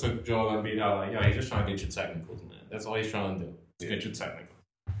Simmons took Joel Embiid out like, yo, he's just trying to get you technicals, man. That's all he's trying to do. Get you technical.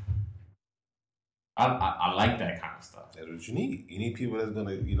 I like that kind of stuff. That's what you need. You need people that's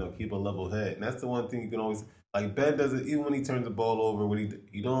gonna, keep a level head. And that's the one thing you can always like. Ben doesn't, even when he turns the ball over,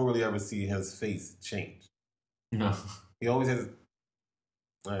 you don't really ever see his face change. No. He always has.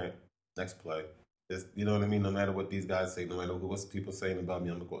 All right, next play. You know what I mean? No matter what these guys say, no matter what's people saying about me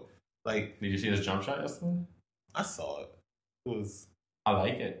on the court. Like, did you see his jump shot yesterday? I saw it. It was. I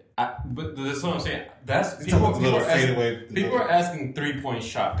like it. But this is what I'm saying. That's people are asking 3-point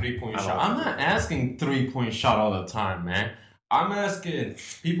shot. I'm not asking 3-point shot all the time, man. I'm asking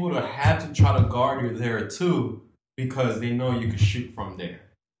people to have to try to guard you there too because they know you can shoot from there.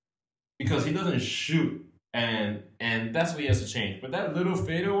 Because he doesn't shoot, and that's what he has to change. But that little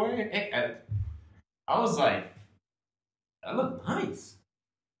fadeaway, I was like, that looked nice.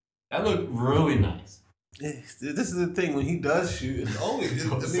 That looked really nice. This is the thing, when he does shoot, it's always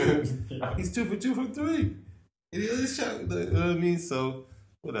he's 2 for 2 from 3. He is shot, you know what I mean? So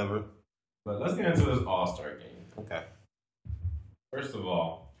whatever. But let's get into this All-Star game. Okay. First of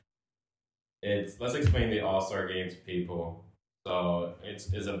all, let's explain the All-Star game to people. So it's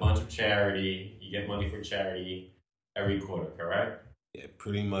a bunch of charity. You get money for charity every quarter, correct? Yeah,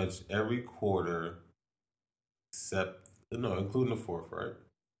 pretty much every quarter, including the fourth, right?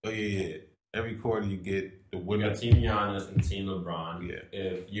 Oh yeah. Every quarter you get the winner. You got Team Giannis and Team LeBron. Yeah.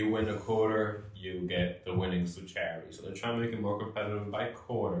 If you win a quarter, you get the winnings to charity. So they're trying to make it more competitive by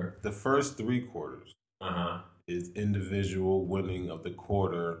quarter. The first 3 quarters is individual winning of the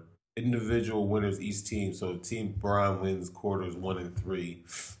quarter. Individual winners each team. So if Team Bron wins quarters 1 and 3,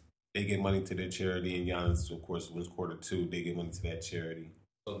 they get money to their charity. And Giannis, of course, wins quarter 2. They get money to that charity.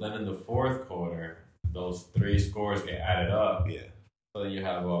 So then in the fourth quarter, those 3 scores get added up. Yeah. So you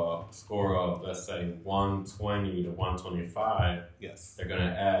have a score of, let's say, 120 to 125. Yes. They're going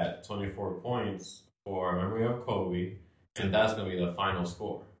to add 24 points for memory of Kobe, and that's going to be the final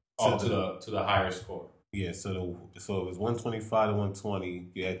score. To the higher score. Yeah, so it was 125 to 120.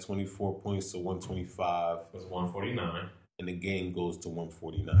 You had 24 points to 125. It was 149. And the game goes to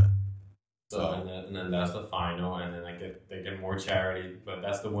 149. So and then that's the final, and then they get more charity, but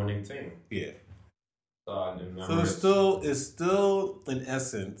that's the winning team. Yeah. So it's still in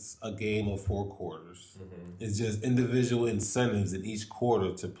essence a game of 4 quarters. Mm-hmm. It's just individual incentives in each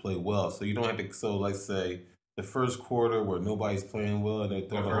quarter to play well. So you don't have to. So like say the first quarter where nobody's playing well and they're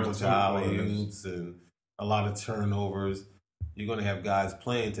throwing a bunch of alley-oops and a lot of turnovers. You're going to have guys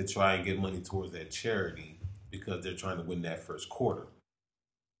playing to try and get money towards that charity because they're trying to win that first quarter.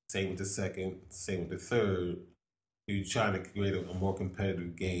 Same with the second. Same with the third. You're trying to create a more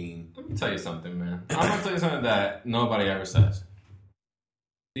competitive game. Let me tell you something, man. I'm going to tell you something that nobody ever says.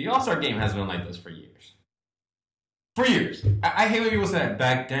 The All-Star game has been like this for years. For years. I hate when people say that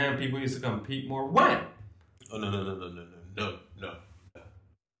back then people used to compete more. When? Oh, no.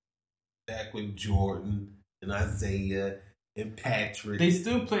 Back with Jordan and Isaiah and Patrick. They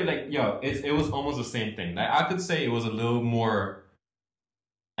still play like, it was almost the same thing. Like, I could say it was a little more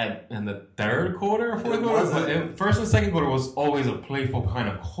in the third quarter or fourth quarter, but first and second quarter was always a playful kind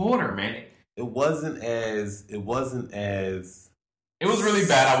of quarter, man. It wasn't as. It was really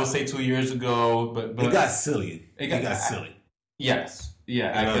bad, I would say 2 years ago, but it got silly. It got silly. Yes,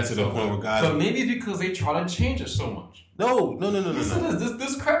 yeah, I guess to the point where guys. But maybe because they try to change it so much. No.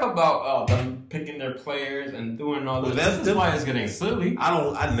 This crap about them picking their players and doing all this. This is why it's getting silly.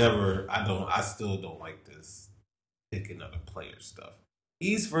 I still don't like this picking other player stuff.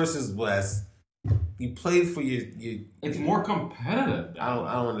 East versus West, you played for your. It's more competitive. I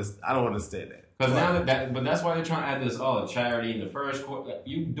don't understand that. But that's why they're trying to add this charity in the first quarter.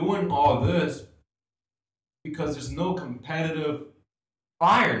 You doing all this because there's no competitive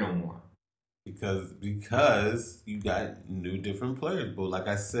fire no more. Because you got new different players. But like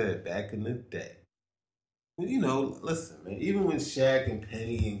I said, back in the day, listen, man. Even when Shaq and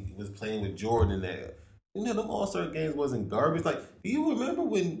Penny was playing with Jordan and that. Them All-Star games wasn't garbage. Like, do you remember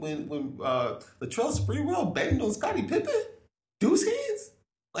when Latrell Sprewell banged on Scottie Pippen? Deuce hands?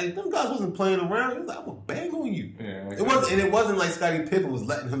 Like, them guys wasn't playing around. He was like, I'm gonna bang on you. Yeah, it wasn't like Scottie Pippen was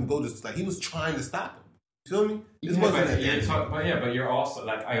letting him go. Just like he was trying to stop him. You feel me? But you're also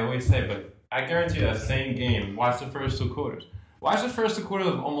like I always say. But I guarantee you that same game. Watch the first 2 quarters. Watch the first 2 quarters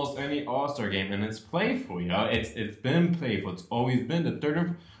of almost any All-Star game, and it's playful. It's been playful. It's always been the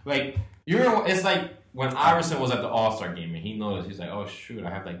third. Like it's like. when Iverson was at the All-Star game and he noticed, he's like, oh shoot, I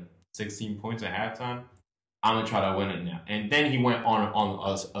have like 16 points at halftime. I'm gonna try to win it now. And then he went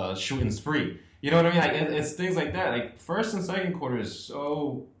on a shooting spree. You know what I mean? Like it's things like that. Like first and second quarter is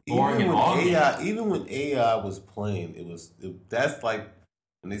so boring and all. Even when AI was playing, that's like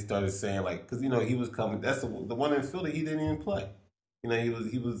when they started saying like, because he was coming. That's the one in Philly. He didn't even play. He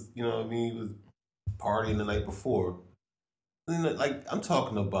was you know what I mean, he was partying the night before. Like I'm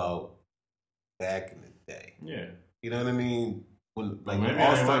talking about back in the day. Yeah. You know what I mean? When like maybe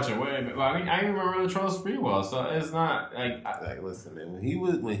I didn't watch it way, but I remember the Charles Sprewell, so it's not like listen, man.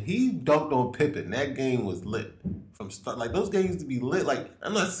 When he dunked on Pippen, that game was lit from start. Like those games used to be lit. Like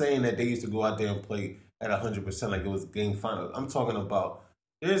I'm not saying that they used to go out there and play at 100% like it was game final. I'm talking about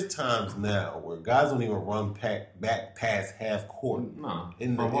there's times now where guys don't even run back past half court. No,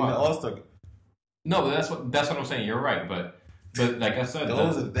 in the All-Star. No, but that's what I'm saying. You're right, but like I said,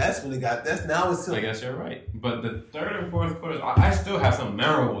 that's when they got. That's now it's. I guess you're right, but the third and fourth quarters, I still have some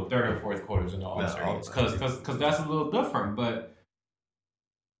memorable third and fourth quarters in the All-Star games because that's a little different. But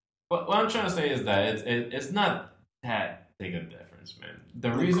what I'm trying to say is that it's not that big a difference, man.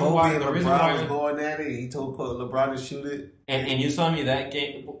 The reason why was going at it, he told LeBron to shoot it, and you saw me that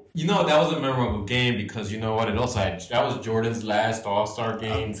game. That was a memorable game because you know what? It also that was Jordan's last All-Star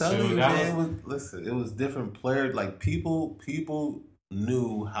game I'm telling too. You, man, it was different players. Like people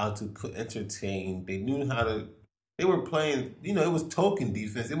knew how to entertain. They knew how to. They were playing. It was token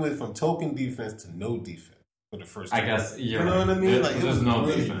defense. It went from token defense to no defense for the first. I guess you know what I mean. There's no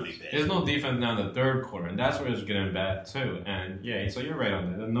really, defense. Really there's no defense now in the third quarter, and that's where it's getting bad too. And yeah, so you're right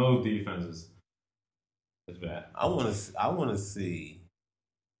on that. The no defense is bad. I want to see.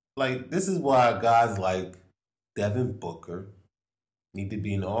 Like, this is why guys like Devin Booker need to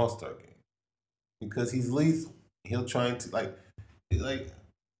be in the All-Star game. Because he's lethal. He'll try to, like, you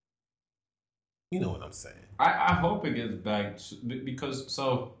know what I'm saying. I hope it gets back to, because,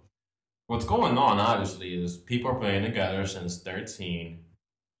 so, what's going on, obviously, is people are playing together since 13.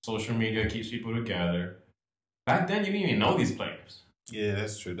 Social media keeps people together. Back then, you didn't even know these players. Yeah,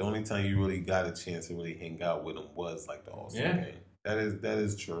 that's true. The only time you really got a chance to really hang out with them was, like, the All-Star game. That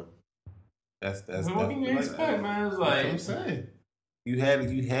is true. That's what can you expect, man? It's like I'm saying. You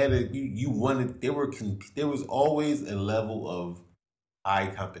wanted. There was always a level of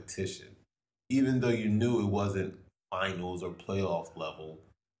high competition, even though you knew it wasn't finals or playoff level.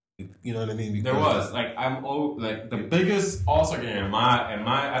 You know what I mean? Because there was the biggest All-Star game in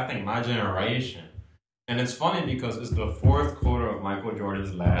my generation, and it's funny because it's the fourth quarter of Michael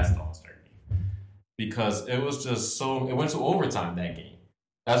Jordan's last All-Star game. Because it was just it went to overtime that game.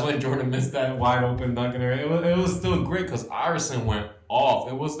 That's when Jordan missed that wide open dunk. It was still great because Iverson went off.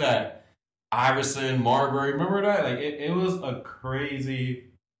 It was that Iverson, Marbury. Remember that? Like it was a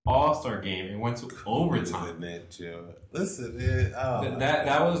crazy All-Star game. It went to overtime. Listen, man.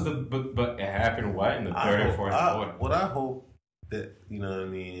 That was but it happened in the third and fourth quarter. What I hope that you know what I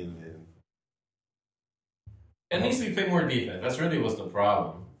mean. It needs to be played more defense. That's really what's the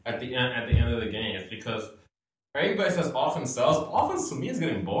problem. At the end of the game, it's because everybody says offense sells. Offense to me is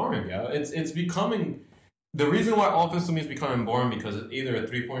getting boring, yo. It's becoming the reason why offense to me is becoming boring because it's either a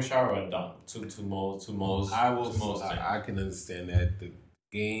 3-point shot or a dunk to most. I can understand that the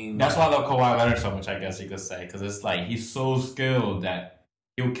game. That's why I love Kawhi Leonard so much. I guess you could say because it's like he's so skilled that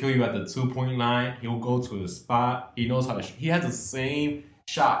he'll kill you at the 2-point line. He'll go to the spot. He knows how to. He has the same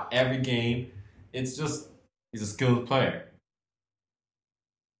shot every game. It's just he's a skilled player.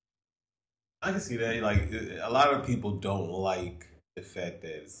 I can see that. Like, a lot of people don't like the fact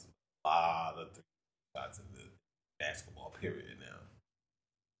that it's a lot of 3 shots in the basketball period now.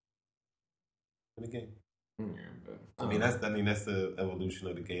 In the game. Yeah, that's the evolution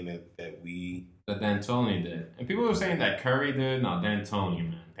of the game that D'Antoni did. And people were saying that Curry did. No,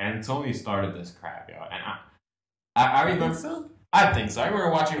 D'Antoni, man. D'Antoni started this crap, y'all. And I remember. So? I think so. I remember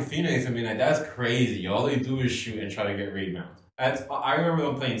watching Phoenix and being like, that's crazy. All they do is shoot and try to get rebounds. I remember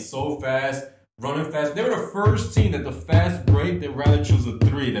them playing so fast, running fast. They were the first team that the fast break, they'd rather choose a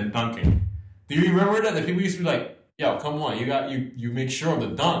 3 than dunking. Do you remember that? The people used to be like, yo, come on, you make sure of the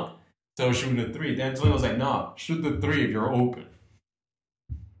dunk. So shooting the 3. D'Antoni was like, nah, shoot the 3 if you're open.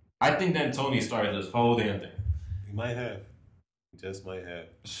 I think D'Antoni started this whole damn thing. He might have. He just might have.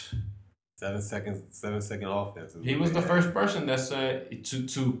 7 second offense. He was the first person that said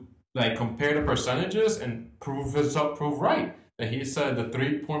to like compare the percentages and prove right. That he said the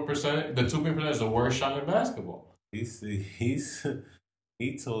 3-point percent, the 2-point percent is the worst shot in basketball. He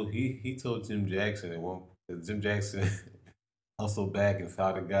told Jim Jackson at one. Jim Jackson hustled back and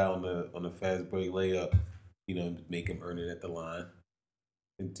fouled a guy on the fast break layup. Make him earn it at the line.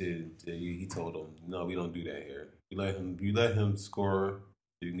 It did. He told him, "No, we don't do that here. You let him score.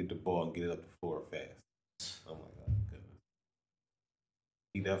 So you can get the ball and get it up the floor fast." Oh my god, goodness.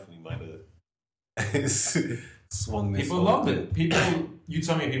 He definitely might have swung this. People loved it. You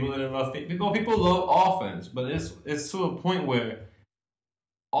tell me people didn't love it. People love offense, but it's to a point where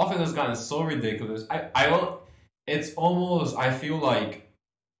offense has gotten so ridiculous. It's almost, I feel like,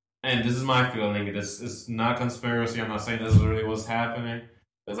 and this is my feeling. It's not conspiracy. I'm not saying this is really what's happening.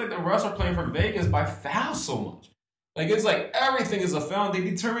 It's like the refs are playing for Vegas by foul so much. Like, it's like everything is a foul. They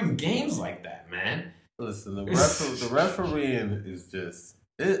determine games like that, man. Listen, the refereeing is just.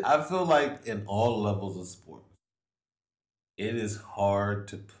 I feel like in all levels of sports, it is hard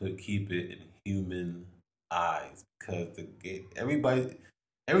to keep it in human eyes because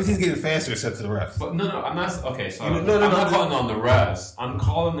everything's getting faster except for the refs. But no, I'm not. Okay, so I'm not calling on the refs. I'm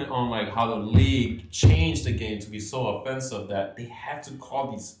calling it on like how the league changed the game to be so offensive that they have to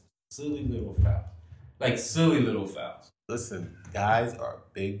call these silly little fouls. Like silly little fouls. Listen, guys are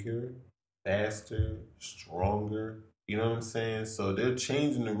bigger, faster, stronger. You know what I'm saying? So they're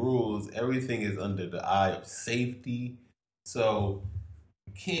changing the rules. Everything is under the eye of safety. So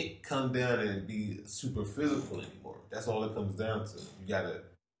you can't come down and be super physical anymore. That's all it comes down to. You gotta.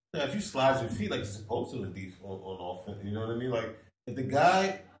 Now, if you slide your feet like you're supposed to on offense, you know what I mean? Like if the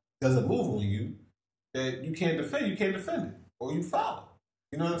guy doesn't move on you, that you can't defend it, or you foul.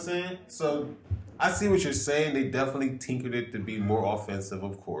 You know what I'm saying? So I see what you're saying. They definitely tinkered it to be more offensive,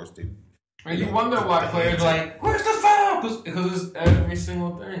 of course. And you wonder why players are like, where's the foul? Because it's every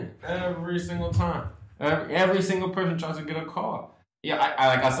single thing. Every single time. Every single person tries to get a call. Yeah,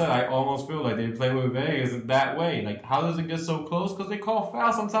 like I said, I almost feel like they play with Vegas that way. Like, how does it get so close? Because they call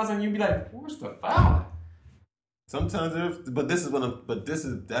foul sometimes, and you be like, where's the foul? Sometimes, this is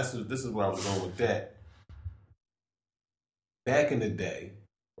where I was going with that. Back in the day,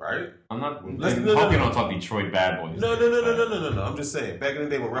 right? I'm not. Hope you don't talk Detroit bad boys. No. I'm just saying. Back in the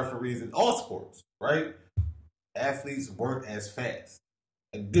day, when referees in all sports, right, athletes weren't as fast.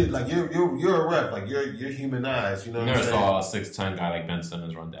 Like you're a ref, like you're humanized. You know what I'm saying? Never saw a 6'10" guy like Ben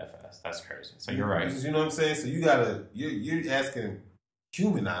Simmons run that fast. That's crazy. So you're right. You know what I'm saying? So you're asking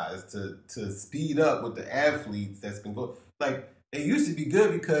humanized to speed up with the athletes that's been going. Like it used to be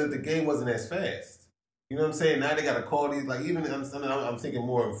good because the game wasn't as fast. You know what I'm saying? Now they got to call these, like, even, I'm thinking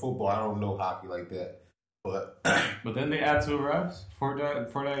more in football. I don't know hockey like that. But then they add 2 refs for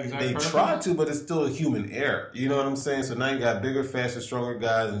that exact They purpose? try to, but it's still a human error. You know what I'm saying? So now you got bigger, faster, stronger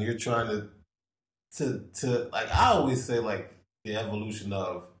guys, and you're trying to like, I always say, like, the evolution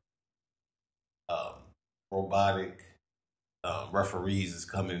of robotic referees is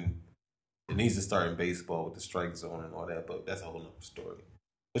coming. It needs to start in baseball with the strike zone and all that, but that's a whole other story.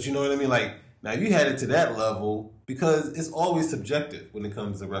 But you know what I mean? Like, now you had it to that level because it's always subjective when it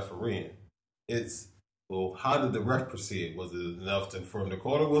comes to refereeing. It's, well, how did the ref proceed? Was it enough to confirm the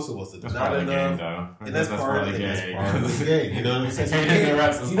quarter whistle? Was it not enough? And that's part of the game. You know what I'm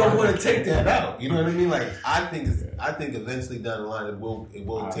saying? You don't want to take that out. You know what I mean? Like, I think eventually down the line it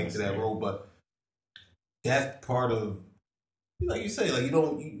will take to that role, but that's part of, like you say, like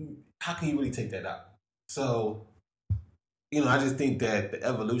how can you really take that out? So, I just think that the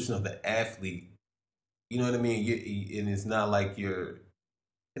evolution of the athlete, you know what I mean? And it's not like you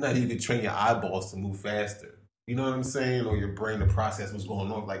can train your eyeballs to move faster. You know what I'm saying? Or your brain to process what's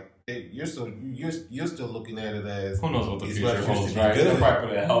going on. Like, you're still looking at it as, who knows what the future holds, right? They'll probably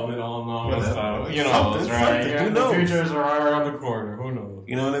put a helmet on, stuff. You know, right? Yeah, the futures are right around the corner. Who knows?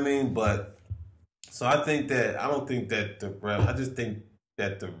 You know what I mean? But so I just think that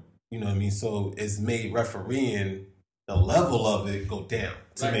you know what I mean? So it's made refereeing, the level of it go down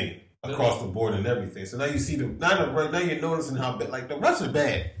to me across the board and everything. So now you see now you're noticing how bad, like, the refs are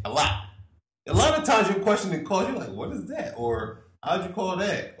bad a lot. A lot of times you're questioning calls. You're like, what is that? Or how'd you call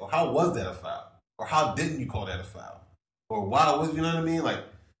that? Or how was that a foul? Or how didn't you call that a foul? Or why was, you know what I mean? Like,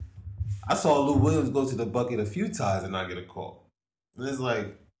 I saw Lou Williams go to the bucket a few times and not get a call. And it's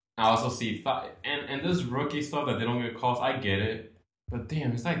like, I also see and this rookie stuff that they don't get calls. I get it. But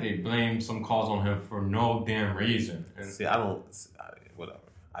damn, it's like they blame some calls on him for no damn reason. And see, whatever.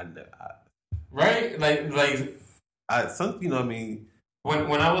 Right? You know what I mean?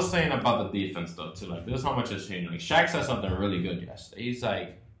 When I was saying about the defense though, too, like, this is how much it's changed. Like, Shaq said something really good yesterday. He's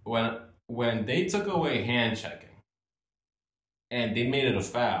like, when they took away hand checking and they made it a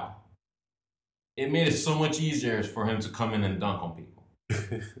foul, it made it so much easier for him to come in and dunk on people.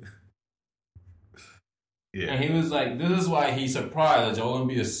 Yeah. And he was like, this is why he's surprised that Joel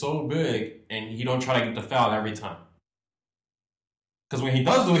Embiid is so big and he don't try to get the foul every time. Because when he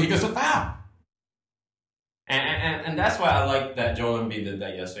does do it, he gets a foul. And that's why I like that Joel Embiid did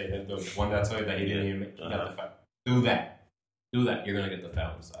that yesterday. The one that told you that he didn't even get the foul. Do that. You're gonna get the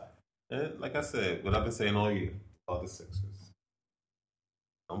foul inside. And like I said, what I've been saying all year, all the Sixers.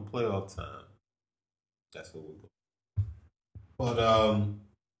 On playoff time. That's what we're going. But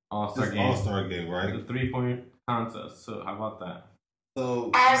All-Star game, right? The 3-point contest. So how about that?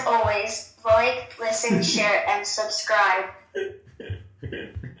 So as always, like, listen, share, and subscribe.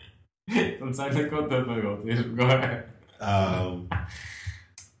 Some technical difficulties. Go ahead.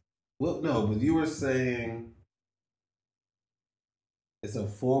 Well, no, but you were saying it's a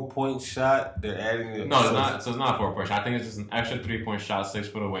 4-point shot. They're adding it. No, it's not. So it's not a 4-point shot. I think it's just an extra 3-point shot 6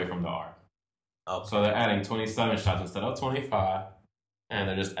 foot away from the arc. Okay. So they're adding 27 shots instead of 25, and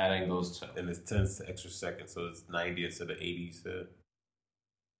they're just adding those two. And it's 10 extra seconds, so it's 90 instead of 80. You said.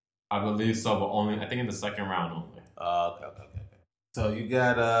 I believe so, but only I think in the second round only. Okay. So you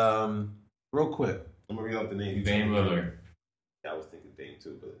got real quick. I'm gonna read out the names. Dame Lillard. Yeah, I was thinking Dame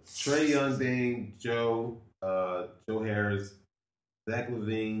too, but Trae Young, Dame, Joe Harris, Zach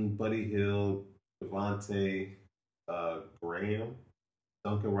LaVine, Buddy Hield, Devontae, Graham,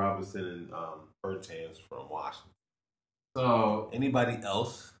 Duncan Robinson, and Bertans from Washington. So anybody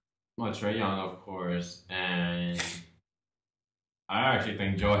else? Well, Trae Young, of course, and I actually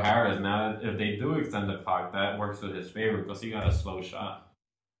think Joe Harris. Now, if they do extend the clock, that works to his favor because he got a slow shot.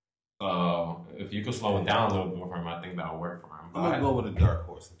 So if you could slow it down a little bit for him, I think that'll work for him. I'm gonna go with a dark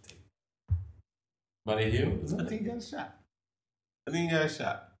horse and take Buddy Hield. I think he got a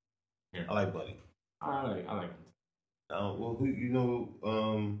shot. Yeah. I like Buddy. I like him. Well, who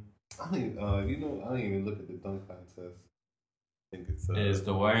I didn't even look at the dunk contest. I think it's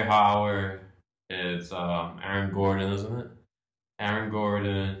Dwight Howard. It's Aaron Gordon, isn't it? Aaron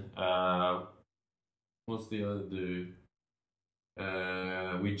Gordon. What's the other dude?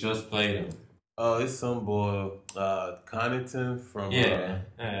 We just played him. Oh, it's some boy, Connaughton from.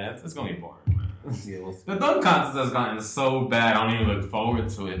 It's gonna be boring, man. Yeah, the dunk contest has gotten so bad. I don't even look forward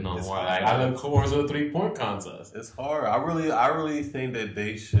to it no more. Like, I look forward to the 3-point contest. It's hard. I really think that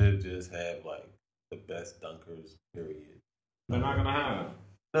they should just have like the best dunkers. Period. They're not gonna have it.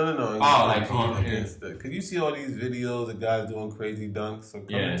 No. Against because you see all these videos of guys doing crazy dunks. So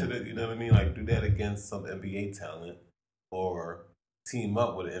come into the, you know what I mean? Like do that against some NBA talent, or team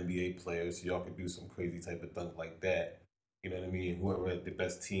up with an NBA player so y'all could do some crazy type of dunk like that. You know what I mean? Whoever had the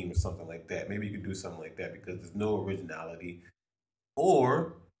best team or something like that. Maybe you could do something like that because there's no originality.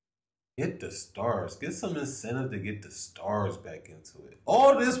 Or get the stars. Get some incentive to get the stars back into it.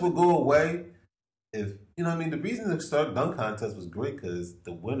 All this will go away if, you know what I mean? The reason the start dunk contest was great because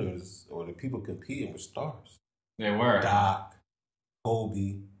the winners or the people competing were stars. They were. Doc,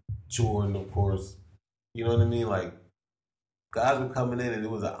 Kobe, Jordan, of course. You know what I mean? Like, guys were coming in and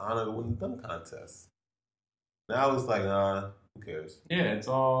it was an honor to win the dunk contest. Now it's like, who cares? Yeah, it's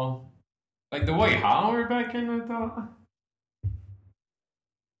all like the way Howard back in, I thought.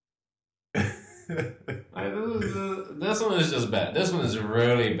 Like, this one is just bad. This one is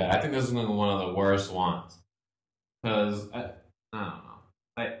really bad. I think this is one of the worst ones. Because, I don't know.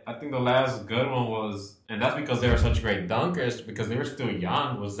 I think the last good one was, and that's because they were such great dunkers, because they were still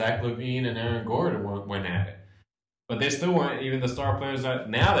young, was Zach LaVine and Aaron Gordon went at it. But they still weren't even the star players that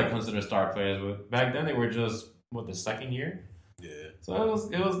now they're considered star players. But back then they were just, the second year? Yeah. So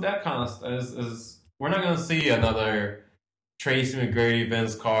it was that kind of stuff. We're not going to see another Tracy McGrady,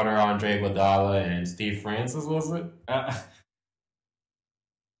 Vince Carter, Andre Iguodala, and Steve Francis, was it?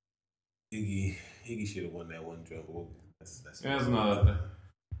 Iggy should have won that one jump. That's another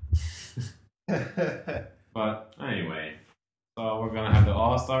thing. But anyway, so we're going to have the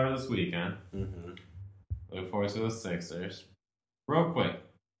All-Star this weekend. Mm-hmm. Look forward to the Sixers. Real quick,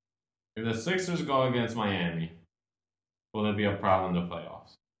 if the Sixers go against Miami, will it be a problem in the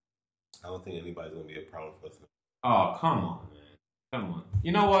playoffs? I don't think anybody's going to be a problem for us. Oh, come on, man. Come on.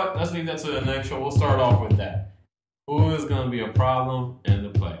 You know what? Let's leave that to the next show. We'll start off with that. Who is going to be a problem in the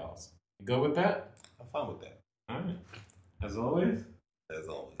playoffs? You good with that? I'm fine with that. All right. As always? As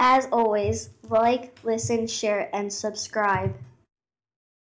always. As always, like, listen, share, and subscribe.